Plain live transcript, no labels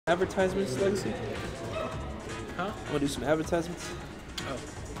advertisements, Legacy? Huh? Want to do some advertisements? Oh.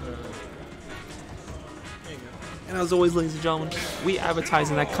 There you go. And as always, ladies and gentlemen, we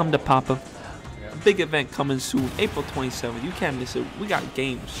advertising that Come to Papa. A big event coming soon, April 27th. You can't miss it. We got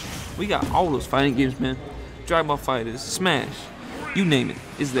games. We got all those fighting games, man. Dragon Ball FighterZ, Smash, you name it,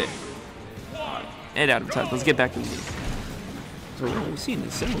 is there. And advertising. Let's get back to the game. So we've seen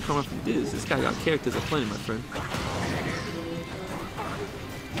this symbol coming from DiZ. This guy got characters aplenty, my friend.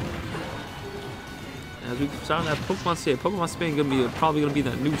 As we saw that Pokemon Spain probably gonna be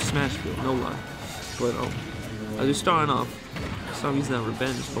that new Smash field, no lie. But as we're starting off, start using that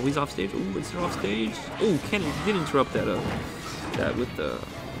revenge. But he's off stage. Ooh, it's off stage. Ooh, Kenny did interrupt that that with the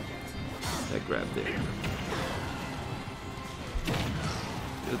that grab there.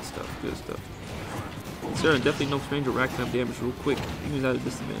 Good stuff, good stuff. Sarah, definitely no stranger racking up damage real quick. He was at a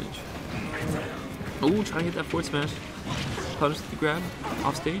disadvantage. Ooh, trying to hit that forward smash. Punish the grab.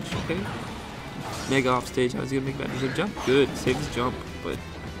 Off stage, okay. Mega off stage. How's he gonna make that? Does he jump? Good. Saved his jump, but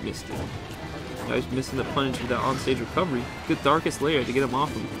missed it. Now he's missing the punish with that on-stage recovery. Good darkest layer to get him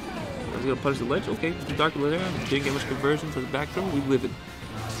off him. He's gonna punish the ledge. Okay, the dark layer. Didn't get much conversion to the back throw. We live it.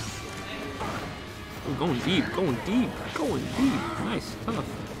 Ooh, going deep, going deep, going deep. Nice, tough.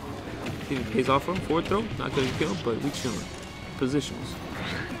 Think it pays off for him. Forward throw. Not gonna kill, but we chilling. Positions.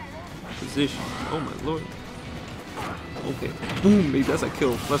 Positions. Oh my lord. Okay. Boom, maybe that's a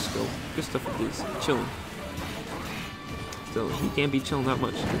kill. Let's go. Good stuff with this. Chilling. Still, he can't be chilling that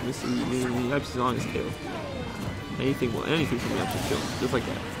much. This is Yipes is on his tail. Anything from Yipes is chilling. Just like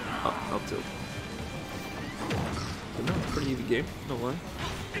that. Up tilt. So that was a pretty easy game. No lie.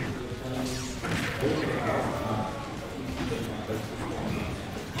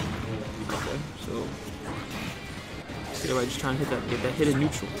 Okay, so everybody just trying to get that hidden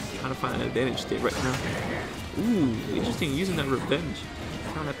neutral. Trying to find an advantage state right now. Ooh, interesting, using that revenge.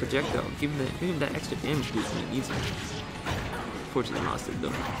 Found that projectile, giving him that extra damage boost when he needs it. Unfortunately, lost it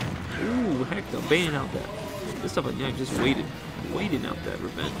though. Ooh, heck no, baiting out that. This stuff, yeah, just waiting out that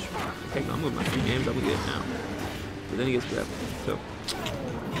revenge. Heck no, I'm with my 3 games, I'm gonna get it now. But then he gets grabbed. So,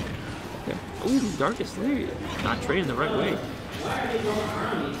 okay. Ooh, darkest layer. Not trading the right way.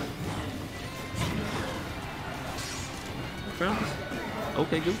 Frowns.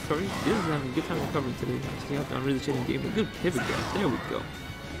 Okay, good. Sorry. This is having a good time recovering today. Actually, I'm really changing game. Good pivot grab. There we go.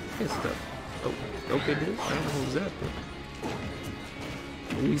 Good stuff. Oh, okay, dude. I don't know what was that, but.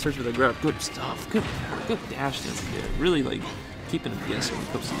 Research for the grab. Good stuff. Good dash dance there. Really, like, keeping him guessing when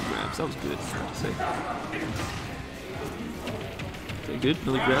it comes to the grabs. That was good, I have to say. Okay, good.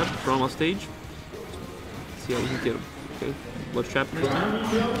 Another grab. Throw him off stage. See how we can get him. Okay. Blood trap next time.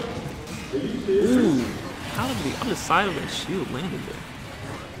 Ooh. How did the other side of that shield landed there?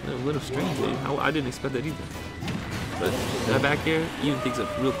 A little strange. I didn't expect that either. But that back air even things up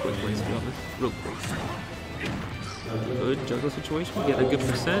real quick, ladies and gentlemen. Real quick. Good juggle situation. We get a good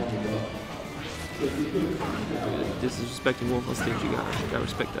percent. Disrespecting Wolf on stage, you gotta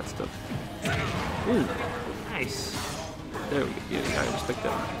respect that stuff. Ooh, nice. There we go. Yeah, you gotta respect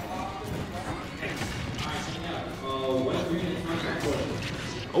that.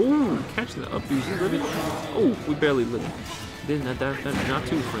 Oh, catching the up use. Oh, we barely lit it. Didn't that not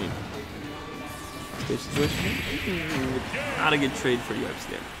too frame. Stage situation. Not a good trade for Yipes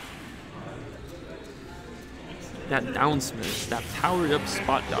there. That down smash, that powered up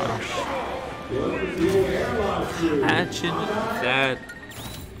spot dodge. Catching that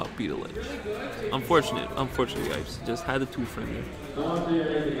up beat a ledge. Unfortunately, Yipes just had the 2 frame there.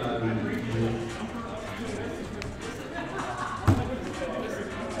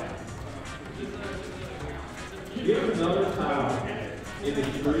 Give another time in the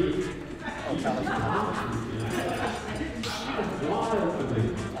tree.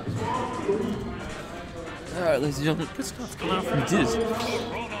 Alright, ladies and gentlemen, good stuff coming out from DiZ.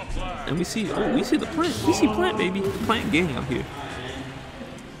 And we see the plant. We see plant, baby. The plant gang out here.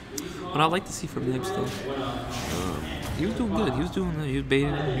 What I like to see from Yipes though, he was doing good. He was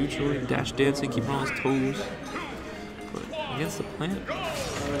baiting, neutral, dash dancing, keeping on his toes. But against the plant,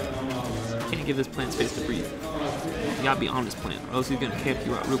 you can't give this plant space to breathe. You gotta be on this plant, or else he's gonna camp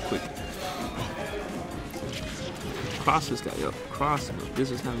you out real quick. Cross this guy up. Cross him up.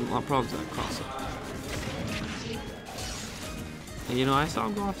 This is having a lot of problems with that cross up. And you know, I saw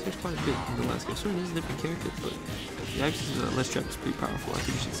him go off stage quite a bit in the last game. Sure, there's a different character, but the Yipes' less trap is pretty powerful. I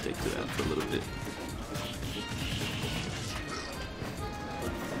think we should stick to that for a little bit.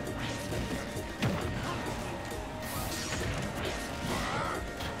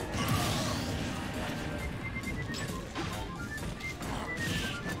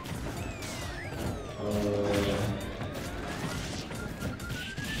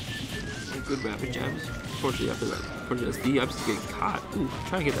 Good rapid jabs. Unfortunately, after that, unfortunately, Yipes is getting caught. Ooh,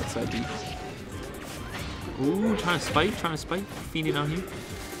 trying to get that side B. Ooh, trying to spite. Feeding out here.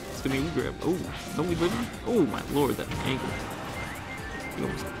 It's gonna be a grab. Oh, don't we live? Oh my lord, that angle. He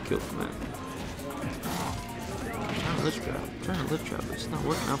almost got killed from that. Trying to lift trap, but it's not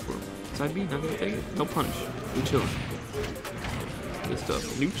working out for him. Side B, not gonna take it. No punish. We chilling. Good stuff.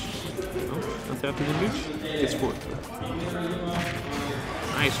 Nooch. No, nothing after the nooch. Gets forward though.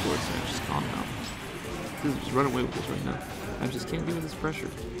 Nice forward smash. Just calm down. Just run away with this right now. I just can't deal with this pressure.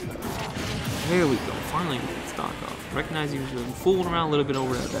 There we go. Finally, we can stock off. Recognizing he's been fooling around a little bit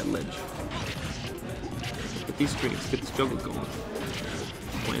over at that ledge. Get these strings. Get this juggle going.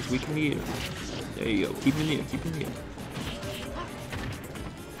 Plants weak in the air. There you go. Keep in the air. Keep in the air.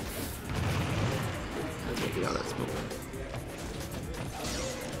 Let's get out of that smoke.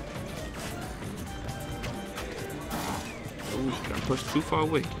 Ooh, got pushed too far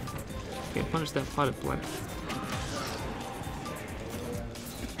away. Can't punish that potted plant.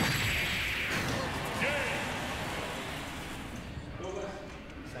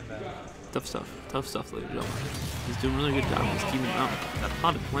 Tough stuff, ladies and gentlemen. He's doing a really good job. He's keeping out. That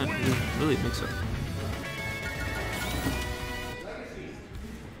potted plant is really a mix-up.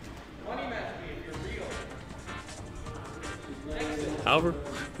 However,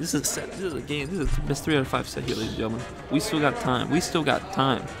 this is a set. This is a game. This is the best 3 out of 5 set here, ladies and gentlemen. We still got time. We still got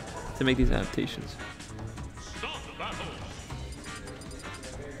time to make these adaptations.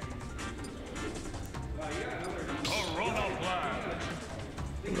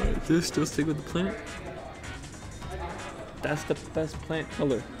 Right, still stick with the plant. That's the best plant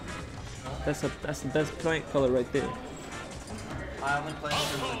color. That's the best plant color right there. I only play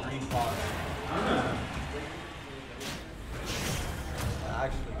with the green pot. I'm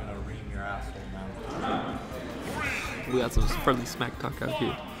actually gonna ream your asshole now. We got some friendly smack talk out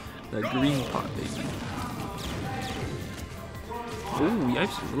here. That green pot, baby. Ooh,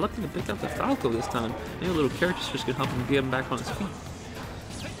 Yipes is reluctant to pick up the Falco this time. Maybe a little character switch can help him get him back on his feet.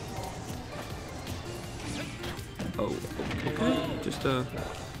 Oh, okay. Just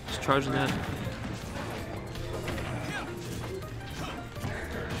charging that.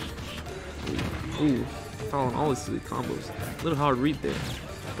 Ooh, following all his silly combos. A little hard read there,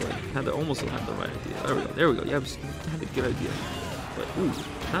 but had to almost have the right idea. There we go. Yeah, had a good idea. But ooh,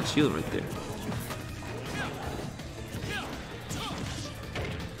 not shielding right there.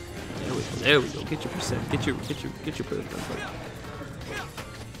 There we go. Get your percent. Get your percent.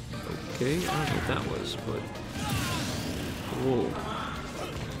 Okay, I don't know what that was, but whoa,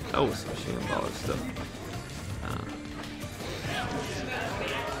 that was some shambolic stuff.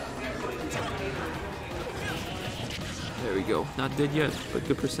 There we go. Not dead yet, but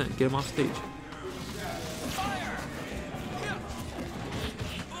good percent. Get him off stage.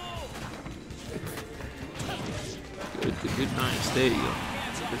 Good, nice. There you go.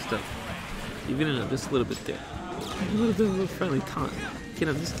 Good stuff. Even in just a little bit there. A little friendly taunt.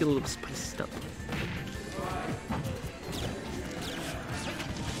 Just get a little spiced up.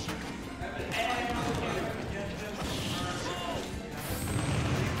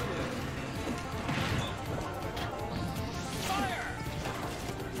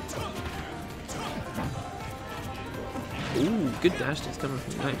 Ooh, good dash dance coming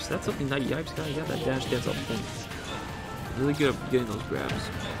from Yipes. That's something that Yipes got. He got that dash dance on point. Really good at getting those grabs.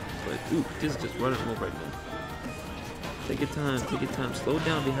 But ooh, this is just running low right now. Take your time, take your time. Slow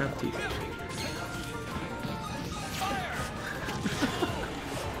down if you have to.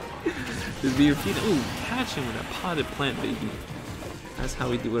 Just be your feet. Ooh, catch him with that potted plant, baby. That's how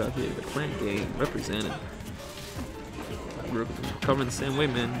we do it out here. The plant game represented. We're covering the same way,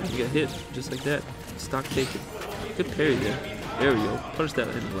 man. You get hit just like that. Stock taken. Good parry there. There we go. Punch that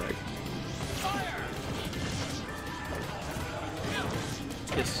in the leg.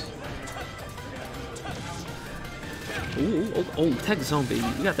 Yes. Ooh, oh, tech zone, baby.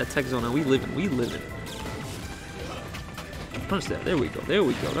 We got that tech zone now. We living. Punch that. There we go.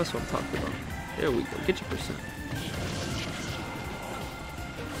 That's what I'm talking about. There we go. Get your percent.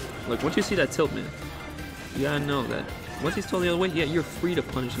 Look, once you see that tilt, man, you gotta know that once he's tilted the other way, yeah, you're free to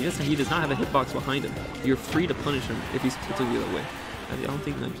punish him. Yes, he does not have a hitbox behind him. You're free to punish him if he's tilted the other way. I don't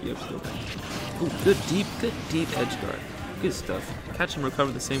think Nike still that. Ooh, good deep edge guard. Good stuff. Catch him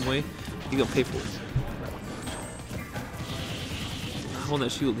recover the same way, you gonna pay for it. Hold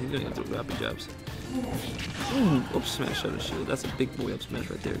that shield, he's gonna get the rapid jabs. Ooh, up smash out of shield. That's a big boy up smash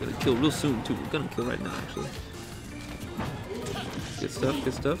right there. Gonna kill real soon too. We're gonna kill right now actually. Good stuff.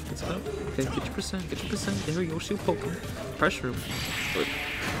 Okay, get your percent. There we go, shield poking. Pressure him. But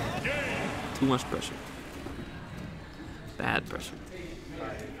too much pressure. Bad pressure.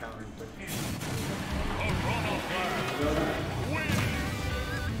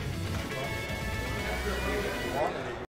 You wanted